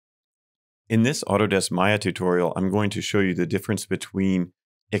In this Autodesk Maya tutorial, I'm going to show you the difference between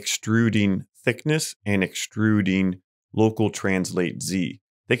extruding thickness and extruding local translate Z.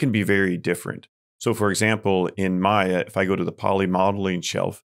 They can be very different. So for example, in Maya, if I go to the poly modeling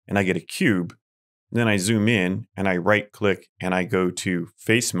shelf and I get a cube, then I zoom in and I right click and I go to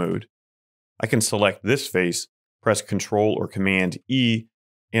face mode, I can select this face, press Control or Command E,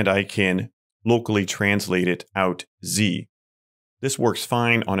 and I can locally translate it out Z. This works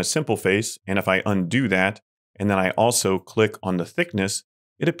fine on a simple face, and if I undo that, and then I also click on the thickness,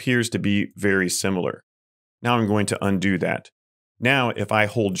 it appears to be very similar. Now I'm going to undo that. Now if I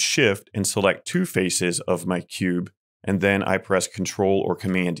hold Shift and select two faces of my cube, and then I press Control or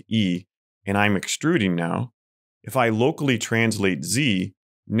Command E, and I'm extruding now, if I locally translate Z,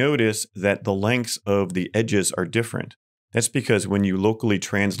 notice that the lengths of the edges are different. That's because when you locally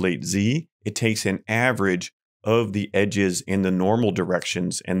translate Z, it takes an average of the edges in the normal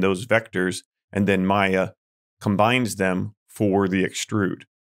directions and those vectors, and then Maya combines them for the extrude.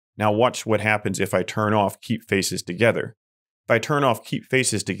 Now watch what happens if I turn off Keep Faces Together. If I turn off Keep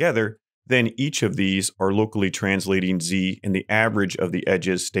Faces Together, then each of these are locally translating Z and the average of the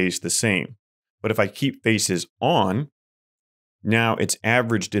edges stays the same. But if I keep faces on, now it's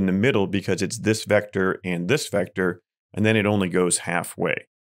averaged in the middle because it's this vector, and then it only goes halfway.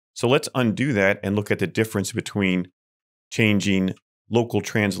 So let's undo that and look at the difference between changing local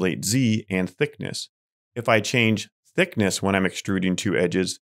translate Z and thickness. If I change thickness when I'm extruding two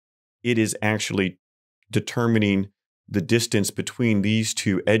edges, it is actually determining the distance between these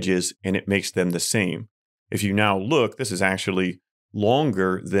two edges and it makes them the same. If you now look, this is actually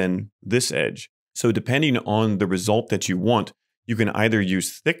longer than this edge. So depending on the result that you want, you can either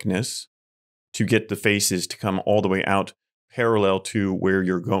use thickness to get the faces to come all the way out parallel to where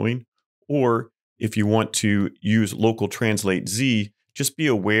you're going, or if you want to use local translate Z, just be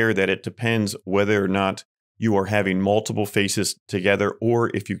aware that it depends whether or not you are having multiple faces together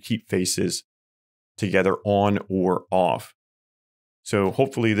or if you keep faces together on or off. So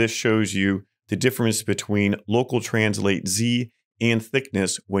hopefully this shows you the difference between local translate Z and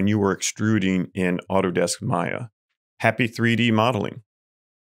thickness when you are extruding in Autodesk Maya. Happy 3D modeling!